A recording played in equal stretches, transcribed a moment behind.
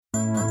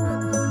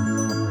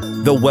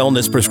The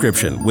Wellness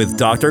Prescription with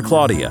Dr.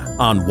 Claudia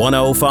on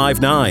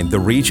 1059 The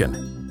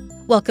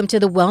Region. Welcome to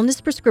The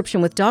Wellness Prescription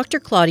with Dr.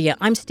 Claudia.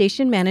 I'm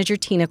station manager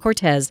Tina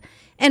Cortez,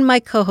 and my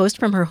co-host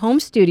from her home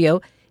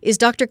studio is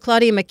Dr.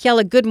 Claudia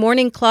Michaela. Good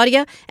morning,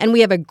 Claudia, and we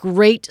have a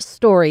great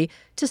story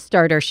to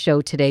start our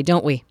show today,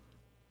 don't we?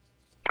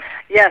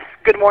 Yes,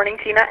 good morning,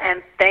 Tina,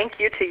 and thank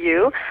you to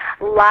you.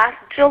 Last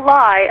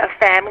July, a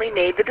family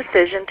made the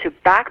decision to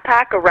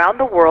backpack around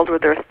the world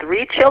with their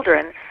 3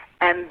 children,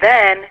 and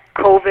then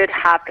COVID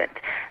happened.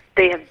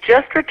 They have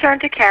just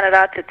returned to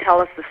Canada to tell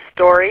us the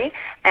story,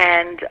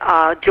 and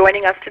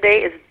joining us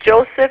today is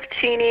Joseph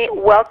Cheney.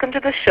 Welcome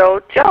to the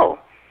show, Joe.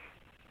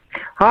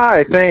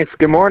 Hi, thanks.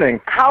 Good morning.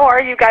 How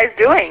are you guys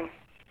doing?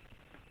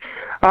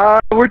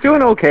 We're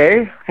doing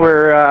okay.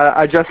 We're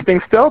adjusting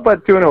still,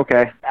 but doing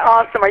okay.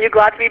 Awesome. Are you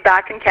glad to be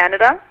back in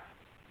Canada?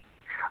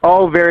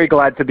 Oh, very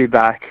glad to be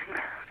back.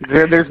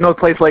 There's no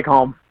place like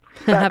home.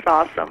 That's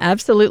awesome.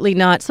 Absolutely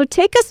not. So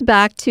take us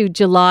back to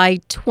July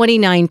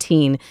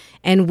 2019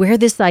 and where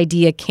this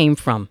idea came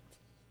from.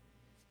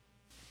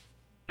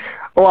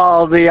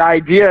 Well, the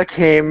idea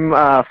came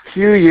a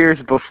few years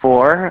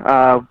before.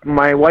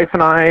 My wife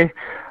and I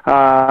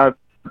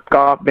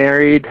got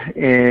married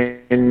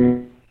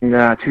in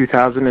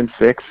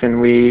 2006,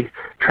 and we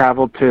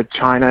traveled to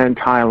China and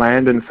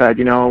Thailand and said,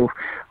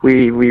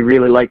 we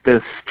really like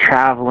this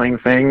traveling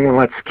thing.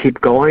 Let's keep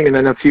going. And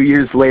then a few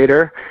years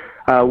later,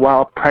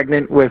 while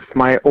pregnant with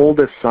my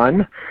oldest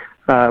son,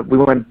 we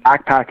went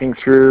backpacking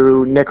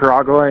through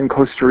Nicaragua and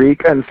Costa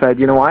Rica and said,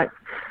 you know what?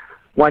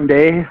 One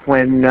day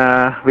when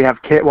while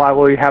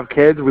we have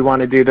kids, we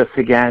want to do this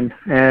again.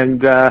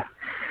 And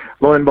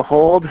lo and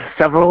behold,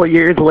 several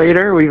years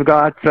later, we've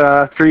got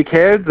 3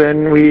 kids,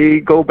 and we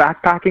go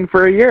backpacking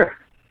for a year.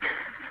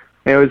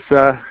 It was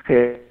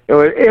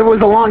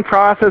a long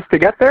process to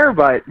get there,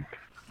 but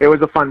it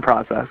was a fun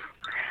process.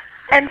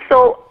 And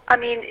so,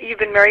 you've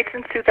been married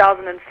since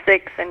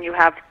 2006, and you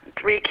have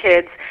 3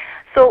 kids.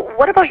 So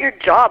what about your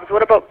jobs?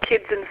 What about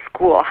kids in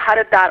school? How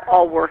did that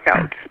all work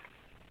out?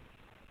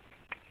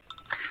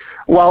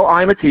 Well,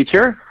 I'm a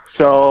teacher,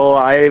 so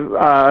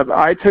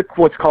I took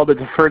what's called a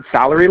deferred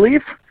salary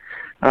leave.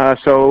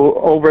 So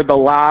over the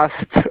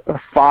last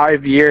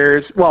 5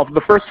 years,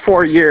 the first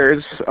 4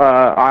 years,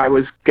 I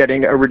was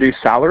getting a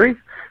reduced salary.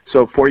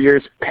 So 4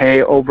 years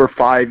pay over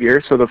 5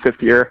 years. So the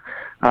 5th year,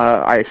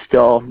 I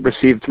still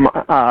received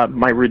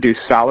my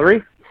reduced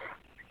salary.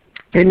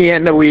 In the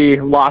end, we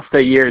lost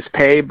a year's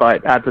pay,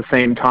 but at the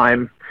same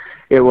time,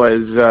 it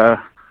was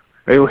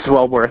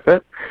well worth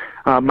it.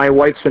 My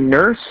wife's a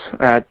nurse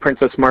at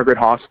Princess Margaret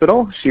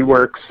Hospital. She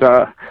works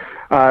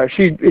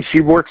she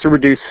works a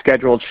reduced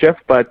scheduled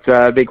shift, but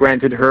they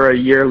granted her a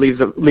year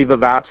leave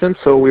of absence,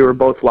 so we were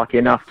both lucky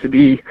enough to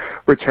be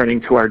returning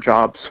to our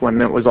jobs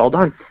when it was all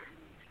done.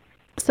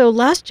 So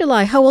last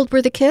July, how old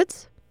were the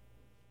kids?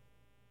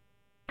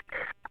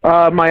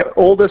 My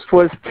oldest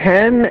was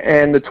 10,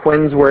 and the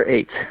twins were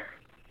 8.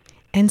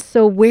 And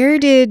so where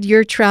did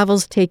your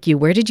travels take you?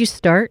 Where did you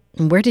start,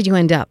 and where did you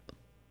end up?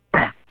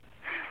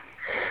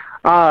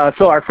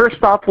 So our first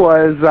stop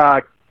was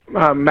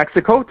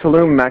Mexico,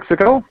 Tulum,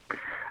 Mexico,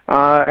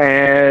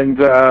 and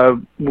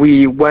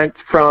we went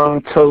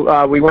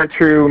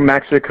through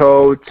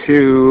Mexico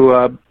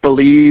to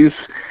Belize,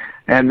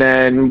 and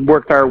then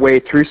worked our way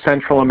through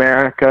Central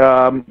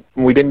America.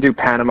 We didn't do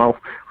Panama.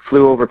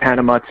 Flew over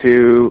Panama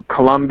to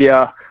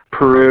Colombia,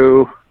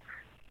 Peru,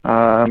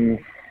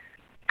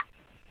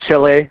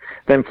 Chile,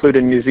 then flew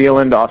to New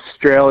Zealand,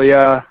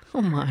 Australia.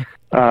 Oh my.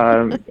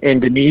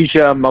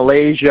 Indonesia,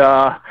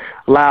 Malaysia,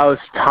 Laos,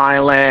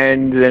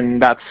 Thailand, and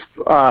that's,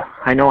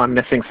 I know I'm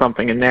missing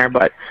something in there,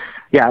 but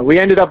yeah, we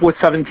ended up with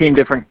 17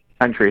 different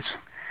countries.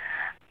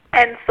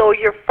 And so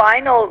your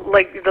final,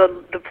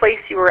 the place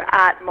you were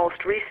at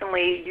most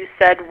recently, you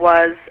said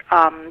was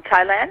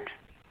Thailand?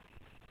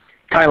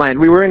 Thailand.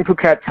 We were in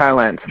Phuket,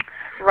 Thailand,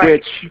 right.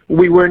 Which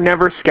we were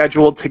never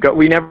scheduled to go.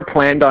 We never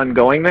planned on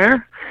going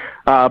there,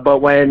 but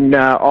when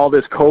all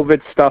this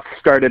COVID stuff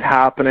started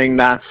happening,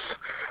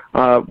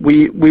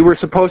 we were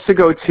supposed to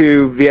go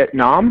to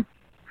Vietnam.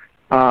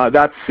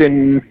 That's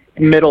in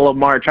middle of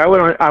March. I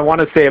want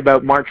to say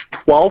about March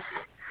 12th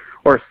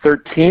or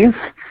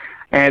 13th,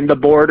 and the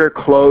border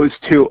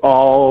closed to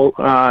all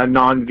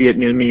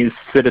non-Vietnamese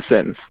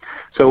citizens.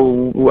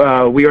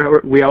 So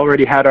we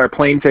already had our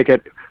plane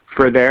ticket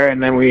for there,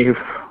 and then we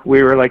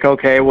were like,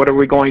 okay, what are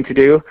we going to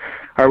do?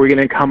 Are we going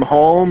to come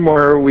home,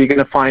 or are we going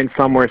to find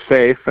somewhere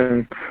safe?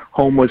 And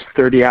home was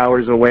 30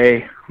 hours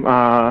away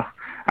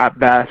at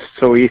best,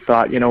 so we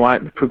thought, you know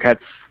what,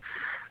 Phuket's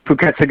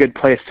a good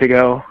place to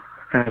go,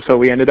 and so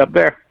we ended up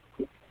there.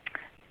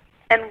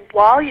 And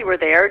while you were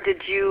there,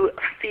 did you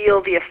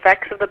feel the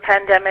effects of the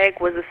pandemic?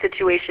 Was the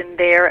situation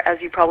there,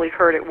 as you probably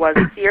heard it was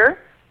here?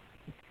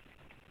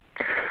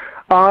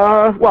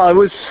 Well, it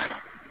was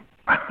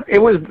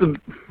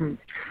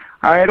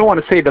I don't want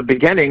to say the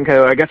beginning,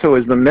 I guess it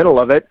was the middle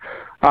of it.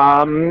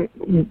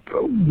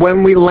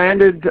 When we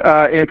landed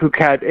in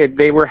Phuket,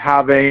 they were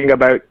having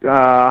about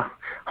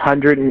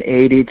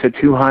 180 to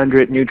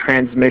 200 new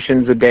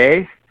transmissions a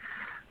day.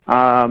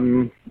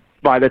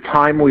 By the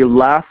time we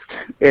left,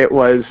 it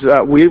was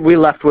we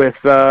left with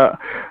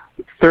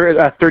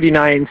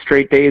 39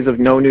 straight days of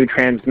no new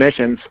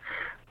transmissions.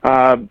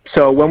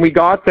 So when we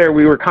got there,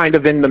 we were kind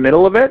of in the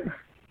middle of it.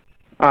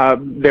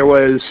 There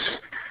was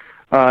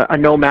a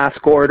no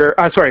mask order.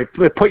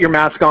 Put your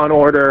mask on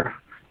order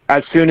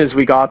as soon as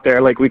we got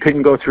there. Like, we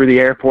couldn't go through the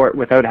airport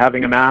without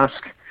having a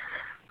mask.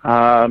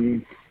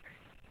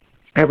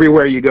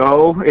 Everywhere you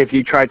go, if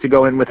you tried to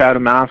go in without a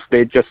mask,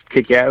 they'd just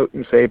kick you out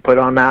and say, put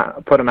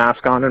a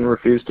mask on, and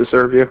refuse to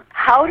serve you.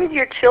 How did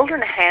your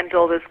children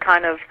handle this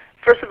kind of,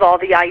 first of all,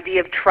 the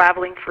idea of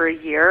traveling for a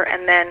year,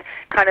 and then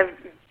kind of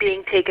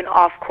being taken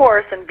off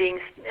course and being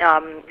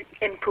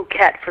in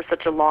Phuket for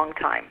such a long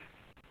time?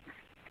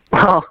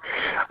 Well,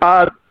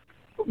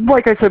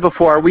 like I said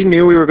before, we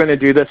knew we were going to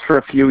do this for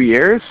a few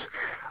years.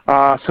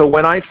 So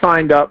when I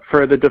signed up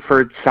for the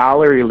deferred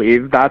salary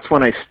leave, that's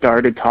when I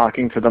started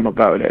talking to them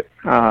about it.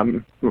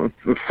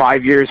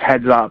 5 years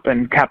heads up,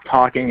 and kept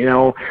talking,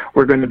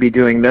 we're going to be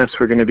doing this,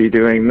 we're going to be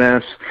doing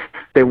this.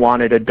 They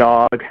wanted a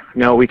dog.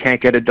 No, we can't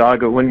get a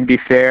dog. It wouldn't be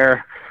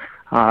fair.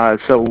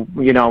 So,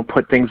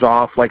 put things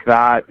off like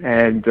that.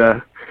 And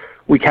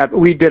we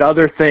did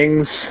other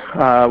things.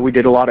 We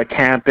did a lot of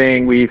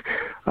camping. We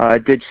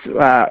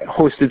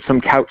hosted some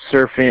couch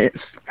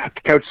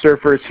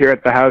surfers here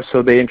at the house,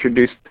 so they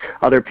introduced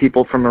other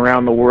people from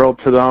around the world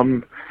to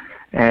them.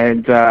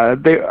 And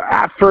they,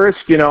 at first,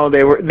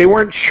 they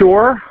weren't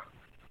sure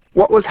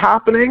what was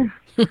happening,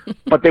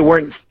 but they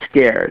weren't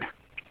scared.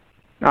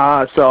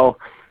 And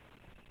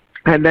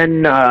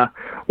then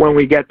when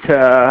we get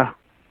to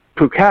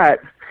Phuket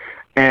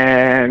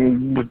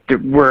and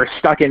we're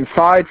stuck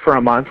inside for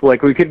a month,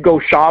 like, we could go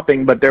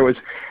shopping, but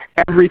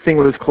everything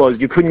was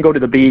closed. You couldn't go to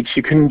the beach.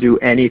 You couldn't do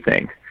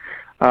anything.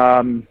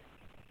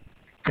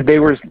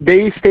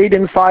 They stayed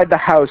inside the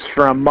house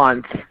for a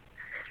month,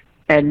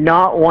 and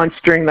not once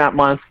during that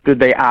month did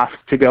they ask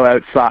to go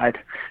outside.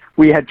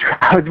 We had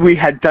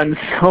done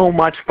so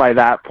much by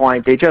that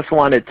point. They just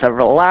wanted to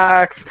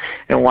relax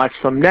and watch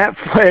some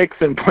Netflix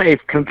and play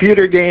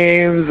computer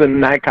games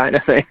and that kind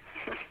of thing.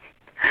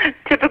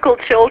 Typical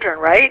children,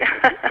 right?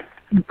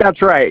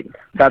 That's right.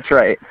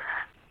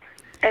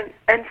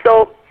 And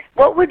so,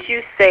 what would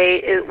you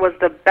say was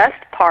the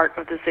best part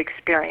of this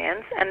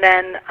experience? And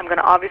then I'm going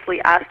to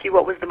obviously ask you,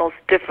 what was the most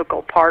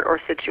difficult part or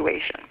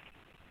situation?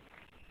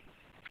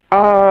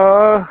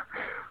 The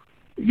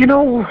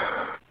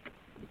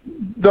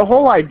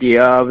whole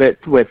idea of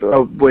it with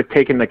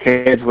taking the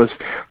kids was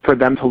for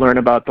them to learn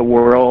about the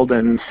world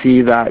and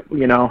see that,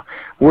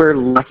 we're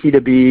lucky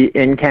to be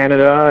in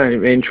Canada,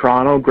 in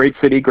Toronto, great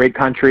city, great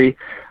country,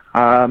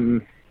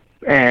 and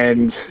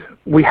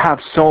we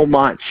have so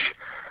much.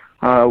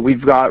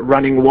 We've got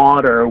running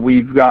water.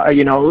 We've got,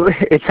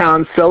 it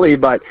sounds silly,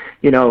 but,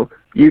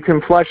 you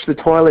can flush the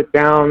toilet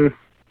down,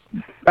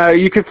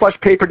 you can flush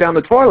paper down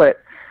the toilet,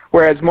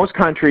 whereas most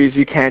countries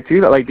you can't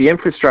do that. Like, the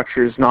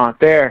infrastructure is not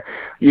there.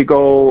 You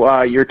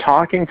go, you're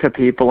talking to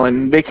people,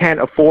 and they can't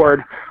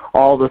afford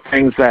all the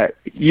things that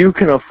you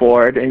can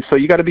afford, and so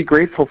you got to be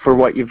grateful for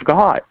what you've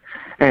got.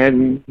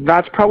 And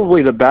that's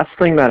probably the best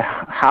thing that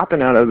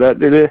happened out of it.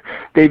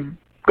 They've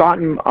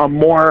gotten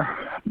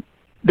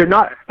they're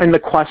not in the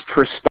quest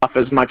for stuff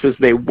as much as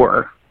they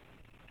were.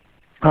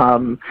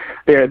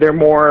 They're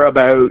more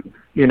about,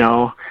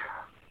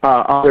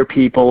 other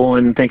people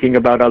and thinking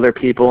about other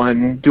people,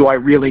 and do I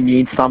really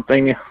need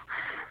something?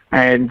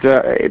 And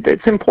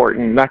it's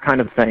important, that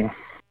kind of thing.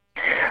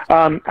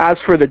 As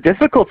for the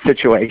difficult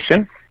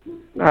situation,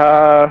 we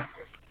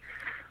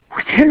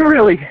didn't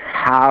really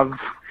have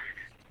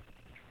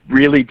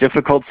really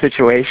difficult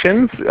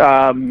situations.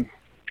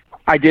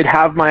 I did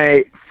have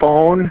my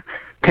phone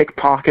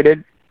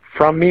pickpocketed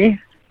from me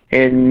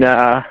in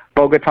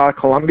Bogota,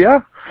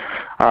 Colombia,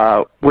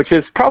 which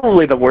is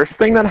probably the worst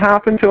thing that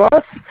happened to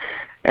us.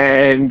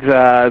 And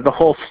the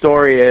whole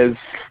story is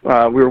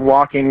we were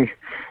walking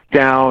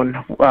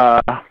down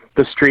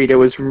the street. It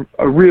was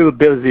a real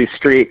busy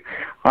street.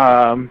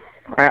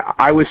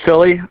 I was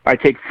silly. I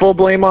take full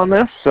blame on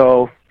this.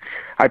 So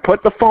I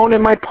put the phone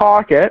in my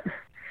pocket,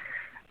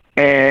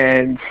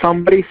 and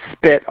somebody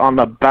spit on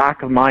the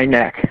back of my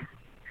neck.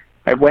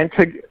 I went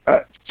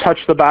to touch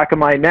the back of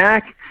my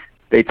neck.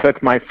 They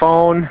took my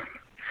phone.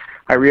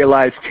 I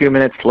realized 2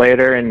 minutes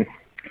later, and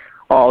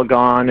all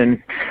gone.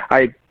 And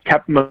I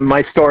kept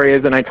my story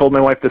is, and I told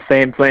my wife the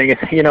same thing.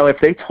 If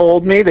they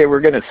told me they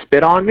were going to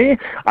spit on me,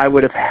 I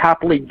would have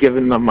happily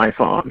given them my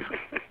phone.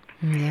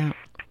 Yeah.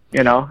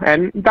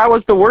 And that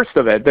was the worst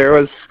of it. There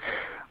was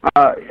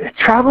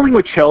traveling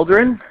with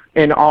children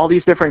in all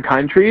these different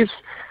countries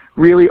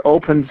really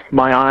opens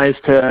my eyes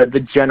to the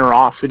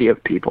generosity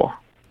of people.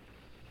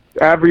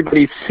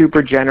 Everybody's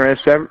super generous.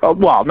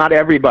 Well, not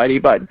everybody,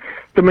 but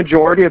the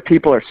majority of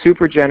people are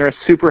super generous,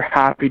 super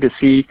happy to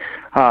see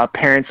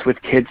parents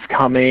with kids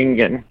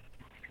coming, and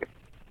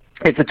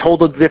it's a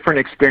total different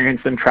experience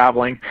than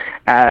traveling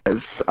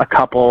as a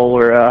couple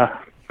or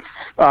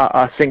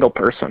a single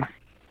person.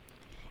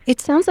 It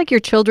sounds like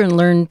your children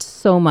learned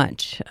so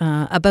much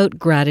about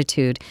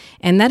gratitude,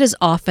 and that is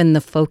often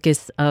the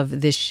focus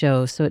of this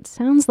show. So it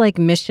sounds like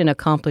mission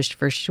accomplished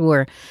for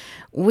sure.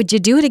 Would you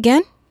do it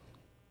again?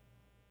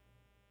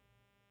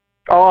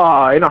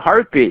 Oh, in a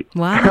heartbeat.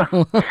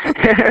 Wow.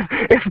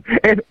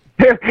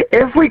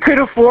 If we could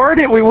afford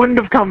it, we wouldn't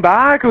have come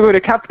back. We would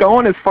have kept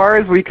going as far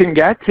as we can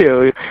get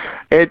to.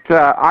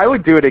 I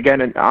would do it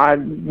again,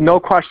 and no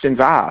questions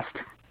asked.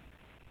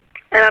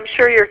 And I'm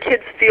sure your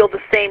kids feel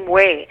the same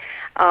way.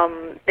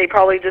 They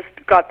probably just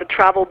got the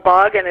travel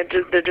bug, and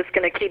they're just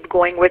going to keep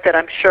going with it,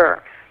 I'm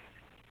sure.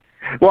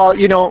 Well,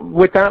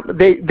 with that,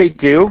 they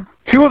do.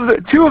 Two of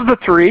the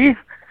three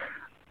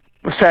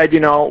said,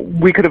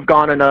 we could have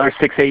gone another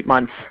 6-8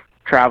 months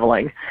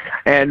traveling.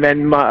 And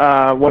then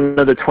one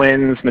of the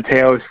twins,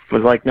 Mateo,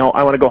 was like, no,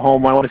 I want to go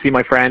home. I want to see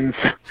my friends.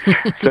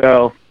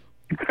 So,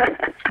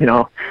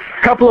 a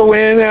couple of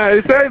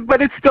wins,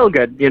 but it's still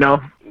good,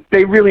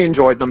 They really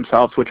enjoyed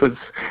themselves,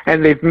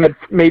 and they've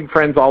made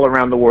friends all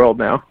around the world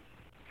now.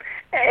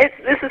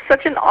 This is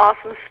such an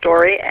awesome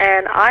story,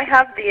 and I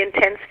have the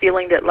intense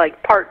feeling that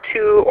part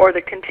 2 or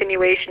the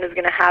continuation is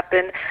going to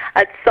happen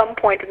at some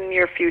point in the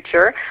near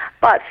future.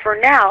 But for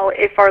now,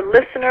 if our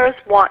listeners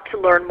want to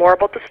learn more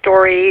about the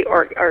story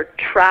or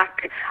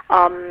track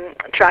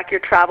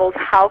your travels,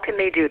 how can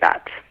they do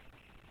that?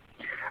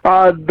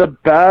 The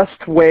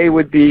best way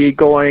would be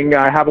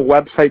I have a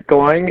website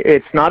going.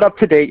 It's not up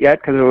to date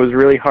yet because it was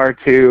really hard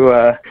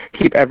to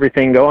keep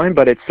everything going,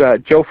 but it's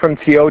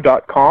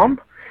JoefromTO.com.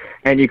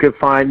 And you could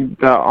find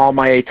all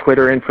my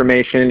Twitter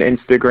information,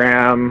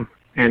 Instagram,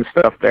 and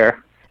stuff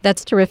there.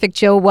 That's terrific,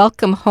 Joe.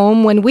 Welcome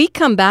home. When we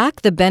come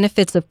back, the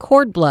benefits of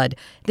cord blood.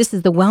 This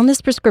is the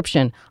Wellness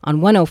Prescription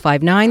on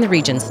 105.9 The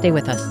Region. Stay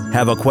with us.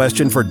 Have a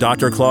question for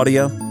Dr.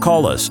 Claudia?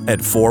 Call us at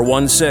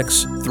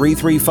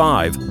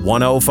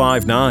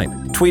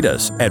 416-335-1059. Tweet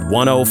us at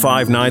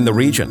 1059 The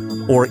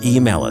Region or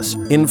email us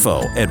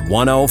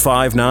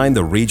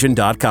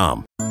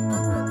info@1059theregion.com.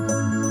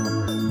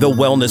 The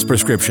Wellness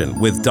Prescription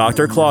with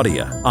Dr.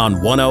 Claudia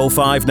on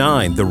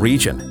 105.9 The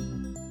Region.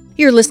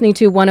 You're listening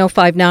to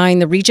 105.9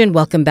 The Region.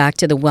 Welcome back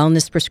to the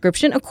Wellness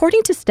Prescription.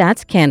 According to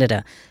Stats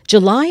Canada,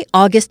 July,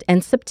 August,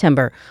 and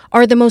September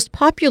are the most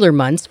popular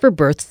months for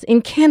births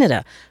in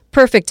Canada.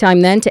 Perfect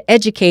time then to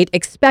educate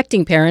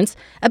expecting parents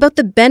about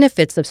the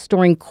benefits of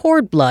storing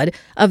cord blood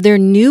of their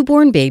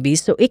newborn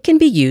babies so it can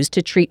be used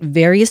to treat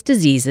various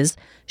diseases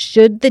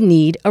should the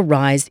need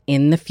arise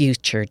in the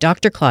future.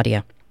 Dr.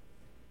 Claudia.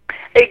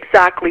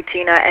 Exactly,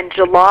 Tina. And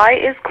July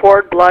is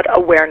Cord Blood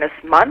Awareness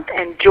Month,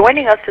 and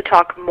joining us to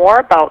talk more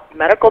about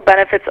medical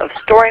benefits of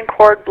storing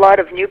cord blood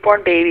of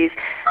newborn babies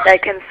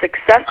that can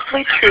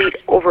successfully treat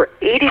over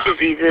 80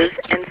 diseases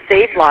and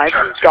save lives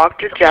is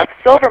Dr. Jeff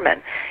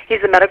Silverman.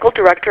 He's the medical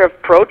director of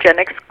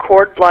Progenics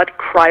Cord Blood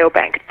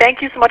Cryobank.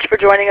 Thank you so much for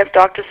joining us,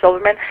 Dr.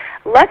 Silverman.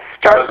 Let's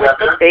start with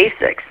the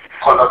basics.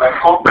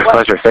 My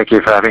pleasure. Thank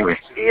you for having me.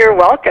 You're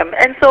welcome.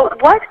 And so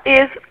what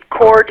is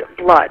cord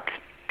blood?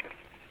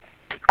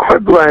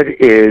 Cord blood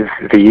is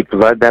the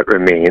blood that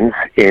remains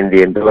in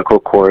the umbilical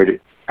cord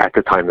at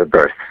the time of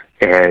birth.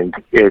 And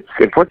it's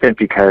important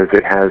because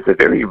it has a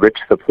very rich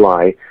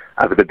supply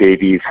of the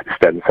baby's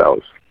stem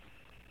cells.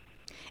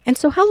 And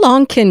so how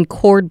long can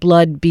cord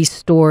blood be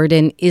stored,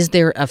 and is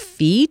there a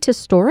fee to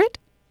store it?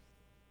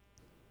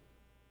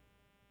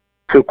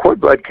 So cord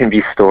blood can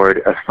be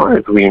stored, as far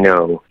as we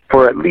know,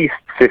 for at least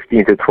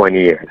 15 to 20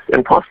 years,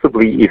 and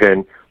possibly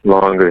even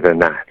longer than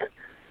that.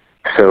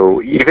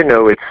 So even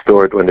though it's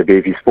stored when the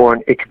baby's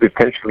born, it could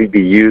potentially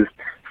be used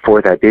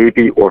for that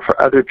baby or for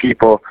other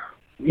people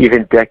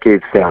even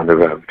decades down the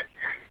road.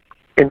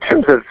 In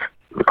terms of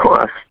the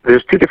cost,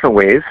 there's two different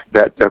ways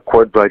that the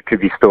cord blood could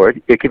be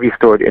stored. It could be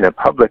stored in a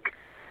public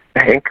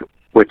bank,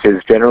 which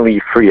is generally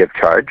free of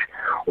charge,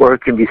 or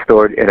it can be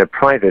stored in a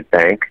private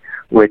bank,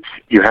 which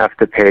you have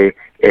to pay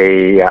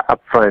a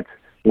upfront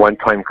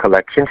one-time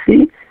collection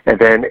fee and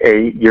then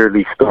a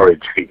yearly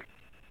storage fee.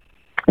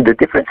 The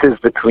differences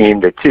between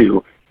the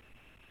two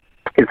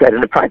is that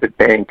in a private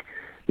bank,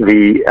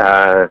 the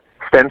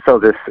stem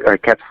cells are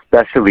kept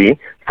specially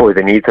for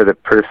the needs of the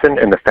person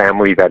and the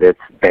family that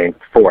it's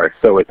banked for.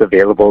 So it's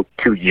available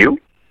to you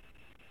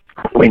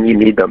when you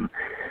need them,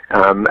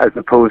 as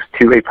opposed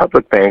to a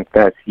public bank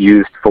that's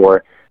used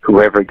for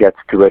whoever gets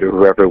to it or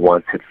whoever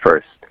wants it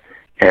first.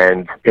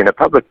 And in a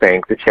public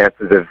bank, the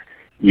chances of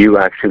you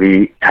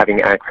actually having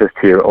access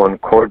to your own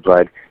cord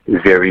blood is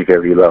very,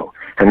 very low.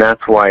 And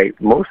that's why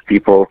most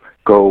people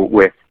go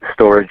with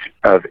storage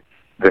of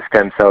the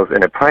stem cells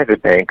in a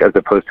private bank as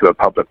opposed to a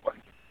public one.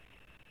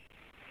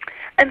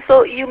 And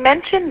so you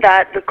mentioned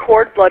that the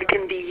cord blood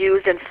can be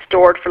used and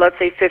stored for, let's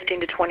say, 15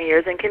 to 20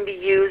 years and can be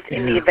used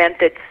in the event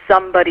that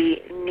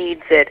somebody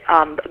needs it,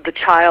 the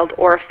child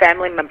or a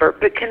family member.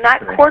 But can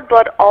that cord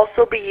blood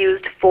also be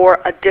used for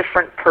a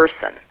different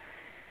person?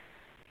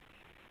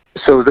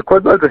 So the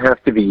cord blood would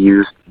have to be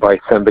used by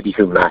somebody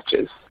who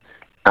matches.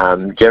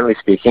 Generally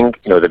speaking,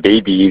 the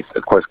baby is,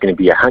 of course, going to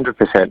be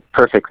 100%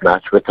 perfect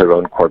match with their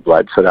own cord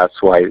blood, so that's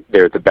why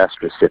they're the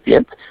best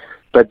recipient.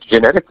 But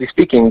genetically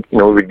speaking,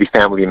 it would be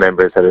family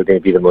members that are going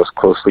to be the most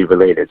closely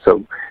related.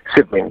 So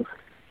siblings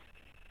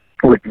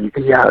would be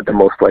the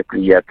most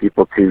likely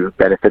people to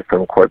benefit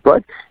from cord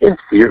blood. In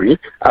theory,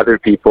 other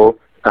people,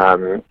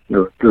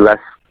 less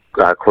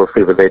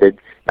closely related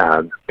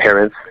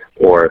parents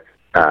or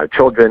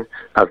children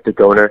of the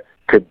donor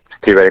could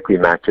theoretically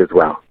match as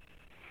well.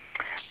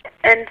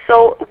 And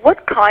so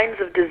what kinds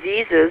of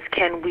diseases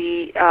can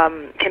be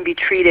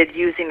treated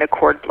using the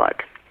cord blood?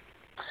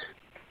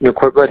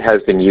 Cord blood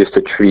has been used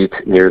to treat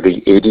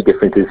nearly 80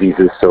 different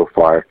diseases so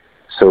far.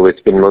 So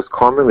it's been most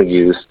commonly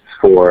used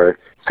for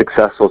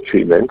successful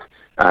treatment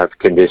of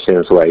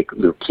conditions like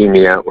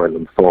leukemia or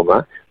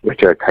lymphoma,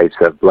 which are types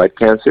of blood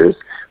cancers,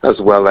 as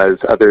well as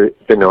other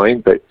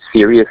benign but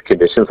serious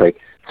conditions like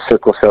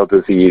sickle cell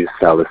disease,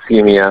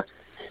 thalassemia.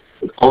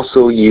 It's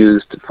also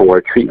used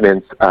for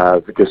treatments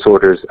of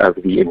disorders of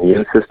the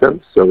immune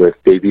system. So if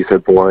babies are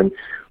born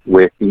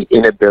with the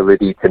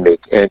inability to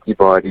make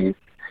antibodies,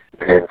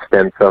 and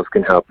stem cells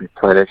can help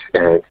replenish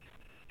and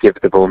give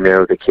the bone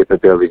marrow the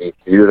capability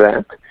to do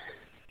that.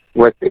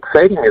 What's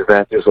exciting is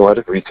that there's a lot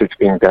of research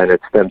being done at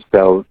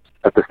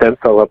the stem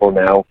cell level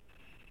now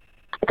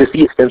to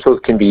see if stem cells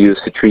can be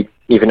used to treat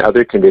even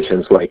other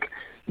conditions like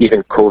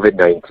even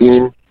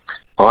COVID-19,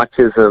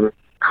 autism,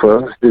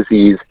 Crohn's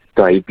disease,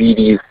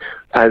 diabetes.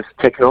 As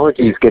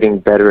technology is getting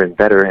better and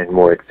better and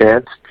more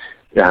advanced,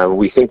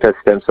 we think that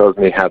stem cells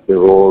may have the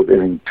role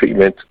in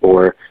treatment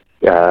or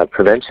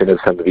prevention of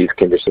some of these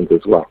conditions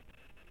as well.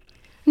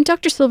 And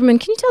Dr. Silverman,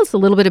 can you tell us a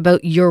little bit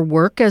about your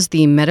work as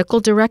the medical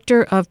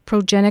director of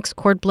Progenics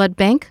Cord Blood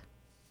Bank?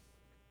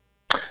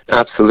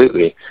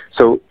 Absolutely.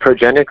 So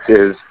Progenics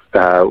is,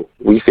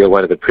 we feel,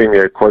 one of the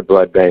premier cord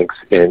blood banks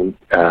in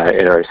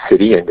our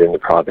city and in the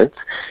province.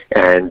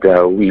 And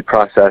we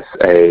process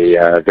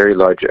a very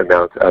large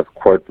amount of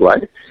cord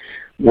blood.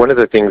 One of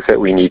the things that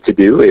we need to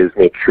do is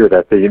make sure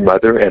that the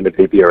mother and the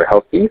baby are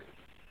healthy.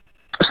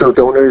 So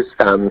donors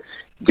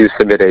do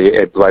submit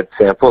a blood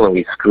sample, and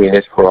we screen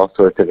it for all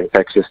sorts of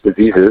infectious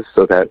diseases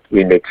so that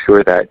we make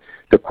sure that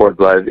the cord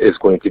blood is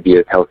going to be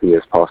as healthy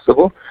as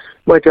possible.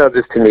 My job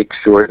is to make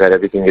sure that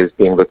everything is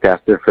being looked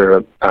after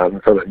from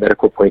a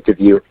medical point of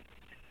view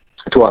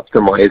to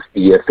optimize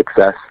the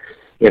success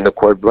in the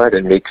cord blood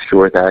and make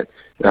sure that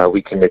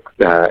we can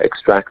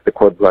extract the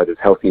cord blood as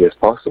healthy as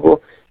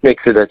possible, make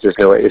sure that there's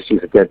no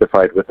issues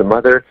identified with the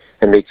mother,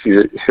 and make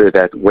sure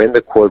that when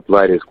the cord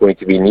blood is going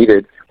to be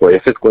needed, or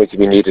if it's going to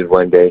be needed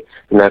one day,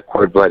 then that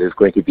cord blood is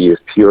going to be as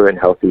pure and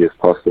healthy as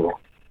possible.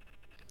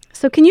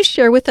 So can you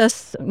share with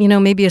us,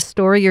 maybe a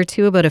story or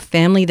two about a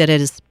family that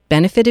has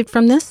benefited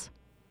from this?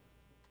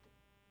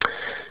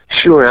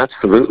 Sure,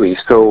 absolutely.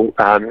 So,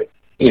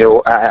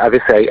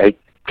 obviously I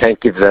can't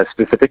give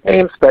specific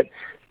names, but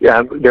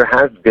there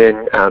have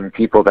been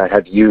people that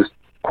have used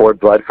cord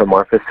blood from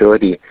our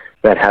facility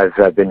that has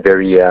been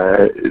very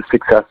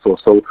successful.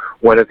 So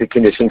one of the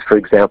conditions, for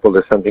example,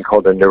 is something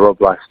called a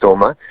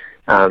neuroblastoma.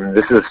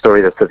 This is a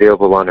story that's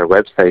available on our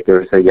website. There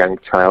was a young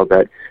child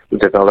that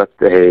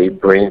developed a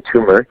brain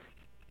tumor,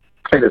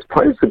 and as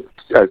part of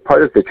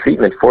the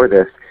treatment for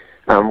this,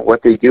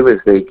 what they do is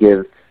they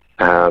give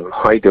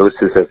high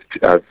doses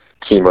of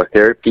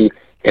chemotherapy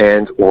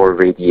and or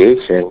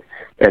radiation,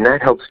 and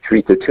that helps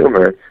treat the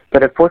tumor.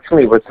 But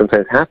unfortunately, what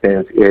sometimes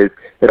happens is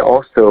it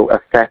also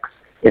affects,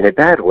 in a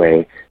bad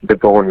way, the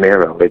bone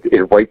marrow.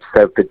 It wipes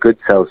out the good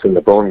cells in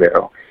the bone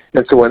marrow.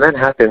 And so when that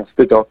happens,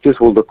 the doctors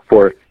will look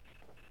for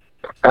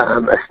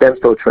a stem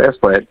cell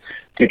transplant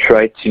to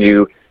try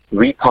to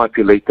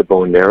repopulate the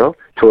bone marrow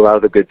to allow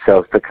the good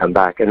cells to come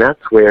back. And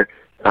that's where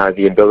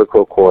the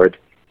umbilical cord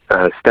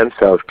stem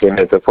cells came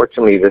in. So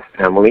fortunately, this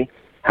family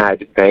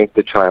had banked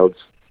the child's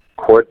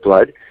cord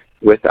blood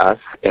with us,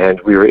 and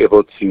we were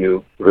able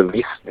to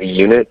release the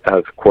unit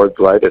of cord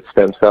blood of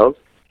stem cells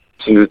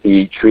to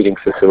the treating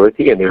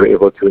facility, and they were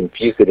able to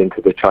infuse it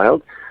into the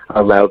child,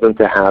 allow them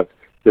to have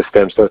the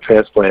stem cell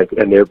transplant,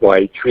 and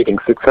thereby treating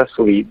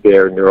successfully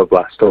their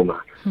neuroblastoma.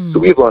 So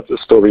we have lots of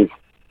stories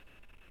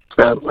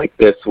like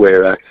this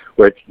where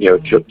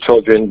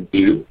children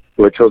do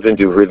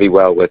really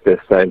well with this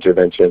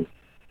intervention.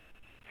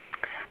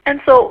 And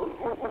so,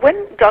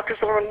 Dr.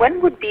 Silverman,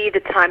 when would be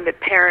the time that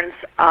parents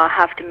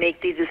have to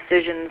make these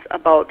decisions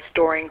about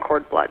storing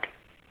cord blood?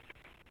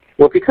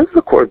 Well, because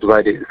the cord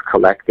blood is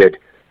collected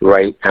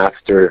right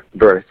after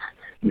birth,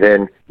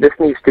 then this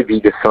needs to be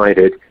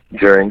decided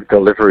during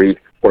delivery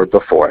or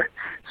before.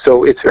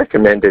 So it's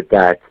recommended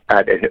that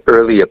at an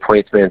early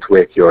appointment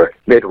with your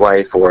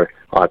midwife or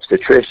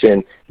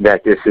obstetrician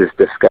that this is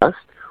discussed,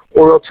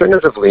 or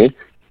alternatively,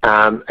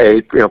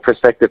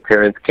 prospective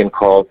parents can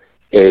call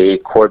a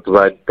cord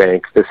blood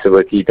bank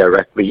facility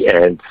directly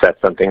and set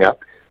something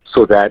up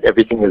so that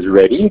everything is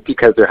ready,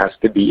 because there has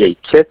to be a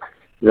kit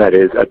that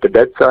is at the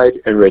bedside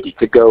and ready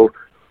to go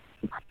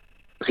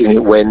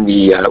when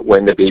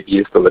the baby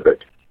is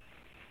delivered.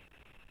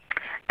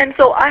 And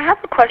so I have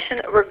a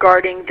question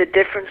regarding the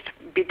difference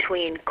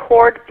between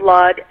cord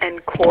blood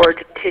and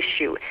cord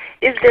tissue.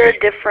 Is there a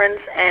difference,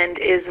 and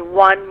is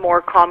one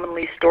more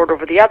commonly stored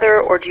over the other,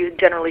 or do you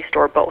generally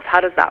store both? How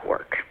does that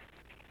work?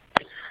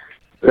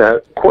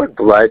 Cord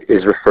blood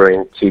is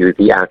referring to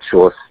the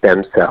actual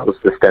stem cells,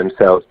 the stem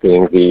cells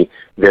being the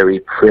very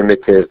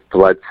primitive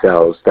blood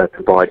cells that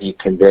the body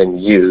can then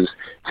use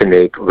to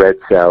make red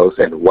cells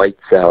and white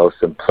cells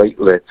and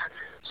platelets.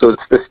 So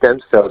it's the stem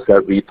cells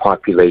that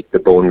repopulate the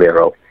bone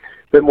marrow.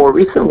 But more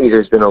recently,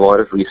 there's been a lot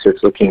of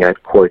research looking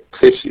at cord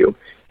tissue.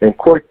 And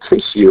cord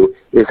tissue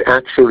is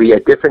actually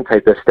a different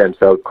type of stem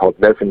cell called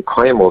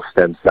mesenchymal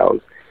stem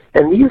cells.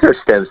 And these are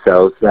stem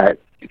cells that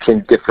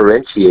can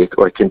differentiate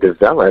or can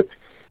develop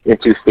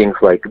into things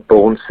like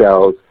bone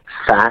cells,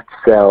 fat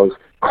cells,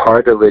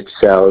 cartilage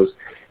cells,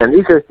 and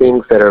these are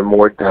things that are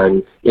more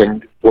done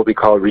in what we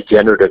call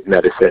regenerative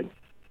medicine.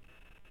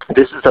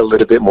 This is a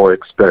little bit more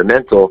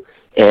experimental,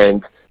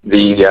 and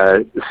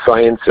the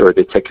science or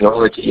the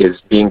technology is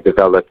being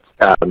developed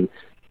now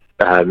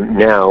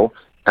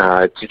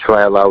to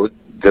try allow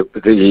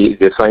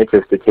the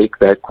scientists to take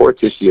that cord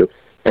tissue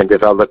and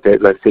develop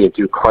it, let's say,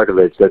 into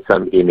cartilage that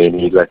somebody may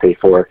need, let's say,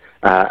 for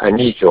a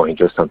knee joint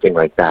or something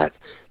like that.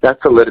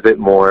 That's a little bit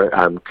more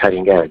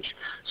cutting edge.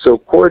 So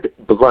cord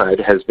blood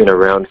has been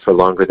around for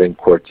longer than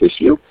cord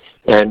tissue,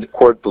 and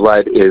cord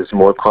blood is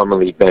more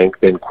commonly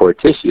banked than cord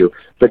tissue,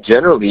 but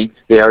generally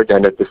they are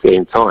done at the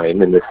same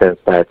time in the sense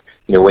that,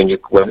 you know,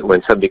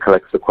 when somebody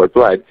collects the cord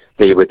blood,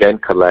 they would then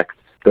collect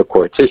the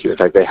cord tissue. In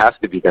fact, they have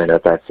to be done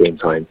at that same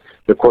time.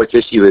 The cord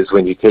tissue is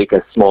when you take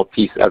a small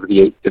piece of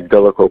the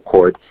umbilical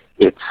cord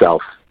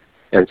itself.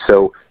 And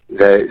so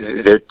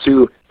they're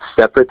two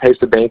separate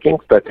types of banking,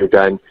 but they're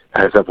done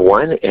as of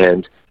one,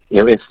 and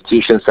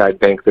institutions that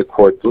bank the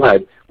cord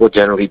blood will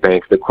generally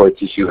bank the cord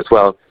tissue as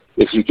well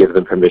if you give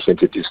them permission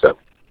to do so.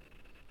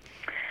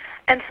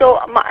 And so,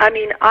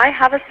 I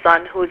have a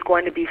son who is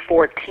going to be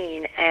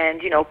 14,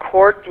 and,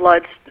 cord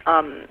blood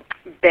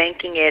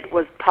banking it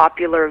was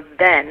popular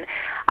then.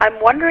 I'm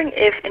wondering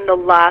if in the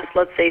last,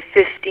 let's say,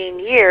 15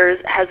 years,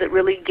 has it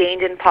really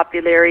gained in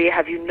popularity?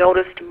 Have you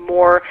noticed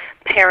more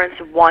parents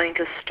wanting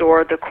to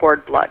store the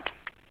cord blood?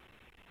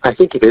 I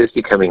think it is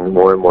becoming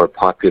more and more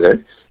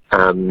popular.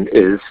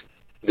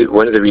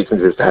 One of the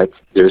reasons is that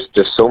there's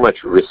just so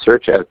much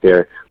research out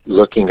there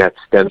looking at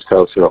stem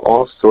cells for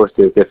all sorts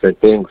of different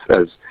things.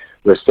 As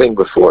we were saying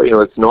before,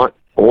 it's not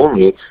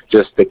only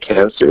just the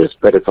cancers,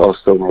 but it's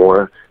also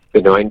more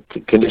benign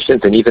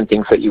conditions and even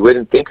things that you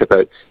wouldn't think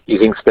about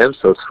using stem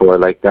cells for,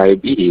 like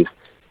diabetes.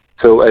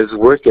 So as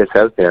word gets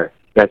out there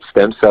that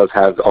stem cells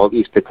have all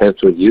these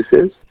potential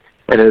uses,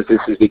 and as this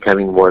is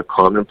becoming more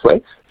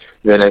commonplace,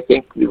 then I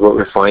think what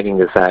we're finding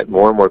is that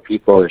more and more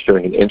people are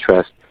showing an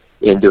interest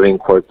in doing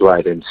cord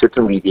blood, and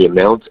certainly the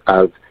amount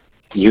of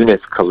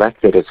units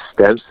collected of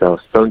stem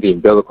cells from the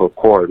umbilical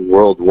cord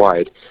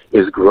worldwide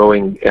is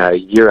growing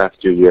year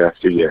after year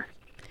after year.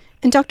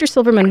 And Dr.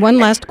 Silverman, one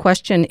last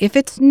question. If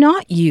it's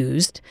not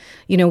used,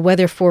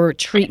 whether for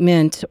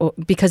treatment or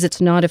because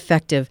it's not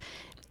effective,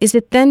 is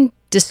it then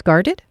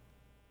discarded?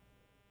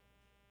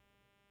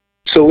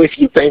 So if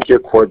you bank your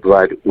cord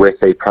blood with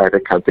a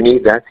private company,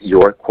 that's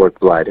your cord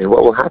blood. And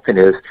what will happen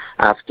is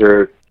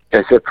after,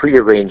 as a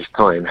prearranged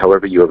time,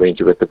 however you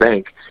arrange it with the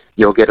bank,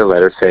 you'll get a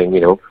letter saying,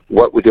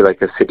 what would you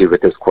like us to do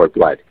with this cord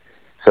blood?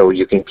 So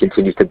you can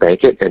continue to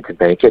bank it and to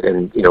bank it.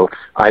 And,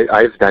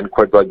 I've done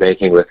cord blood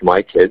banking with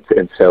my kids,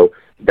 and so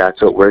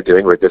that's what we're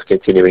doing. We're just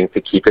continuing to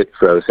keep it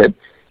frozen.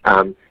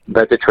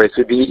 But the choice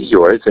would be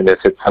yours, and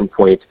if at some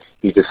point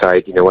you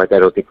decide, I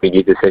don't think we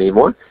need this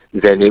anymore,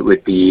 then it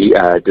would be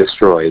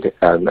destroyed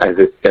as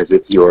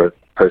it's your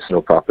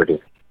personal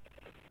property.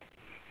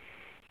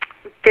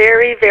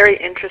 Very, very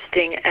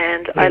interesting,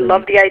 and I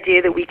love the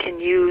idea that we can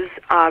use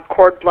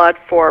cord blood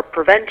for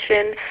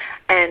prevention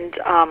and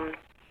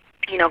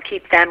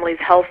keep families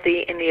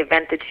healthy in the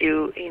event that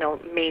you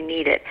may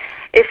need it.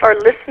 If our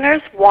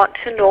listeners want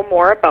to know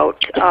more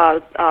about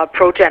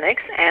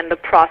progenics and the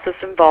process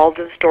involved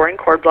in storing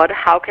cord blood,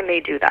 how can they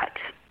do that?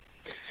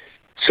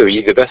 So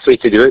the best way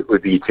to do it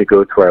would be to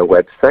go to our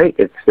website.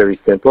 It's very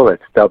simple.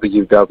 It's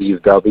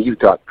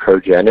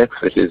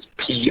www.progenics, which is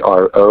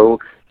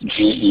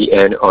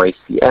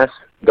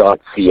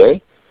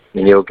progenics.ca,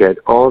 and you'll get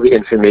all the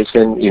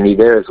information you need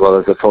there, as well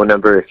as a phone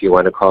number if you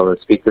want to call and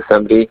speak to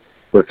somebody.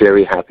 We're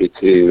very happy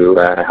to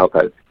help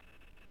out.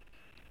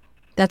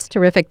 That's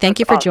terrific. Thank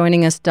you for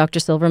joining us, Dr.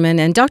 Silverman.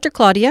 And Dr.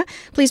 Claudia,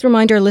 please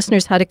remind our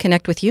listeners how to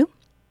connect with you.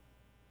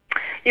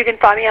 You can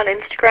find me on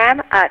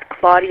Instagram at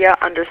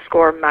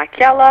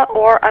Claudia_Macchiella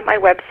or on my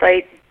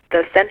website,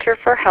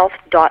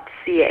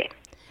 thecenterforhealth.ca.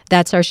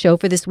 That's our show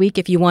for this week.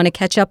 If you want to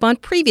catch up on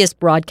previous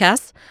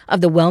broadcasts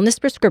of The Wellness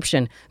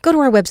Prescription, go to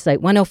our website,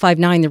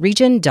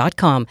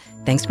 1059theregion.com.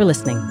 Thanks for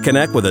listening.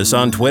 Connect with us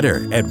on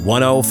Twitter at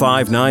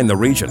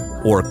 1059theregion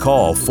or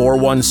call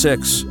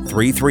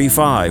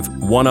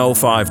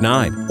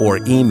 416-335-1059 or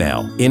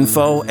email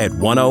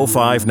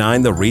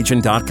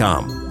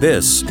info@1059theregion.com.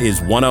 This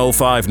is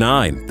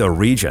 1059 The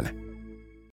Region.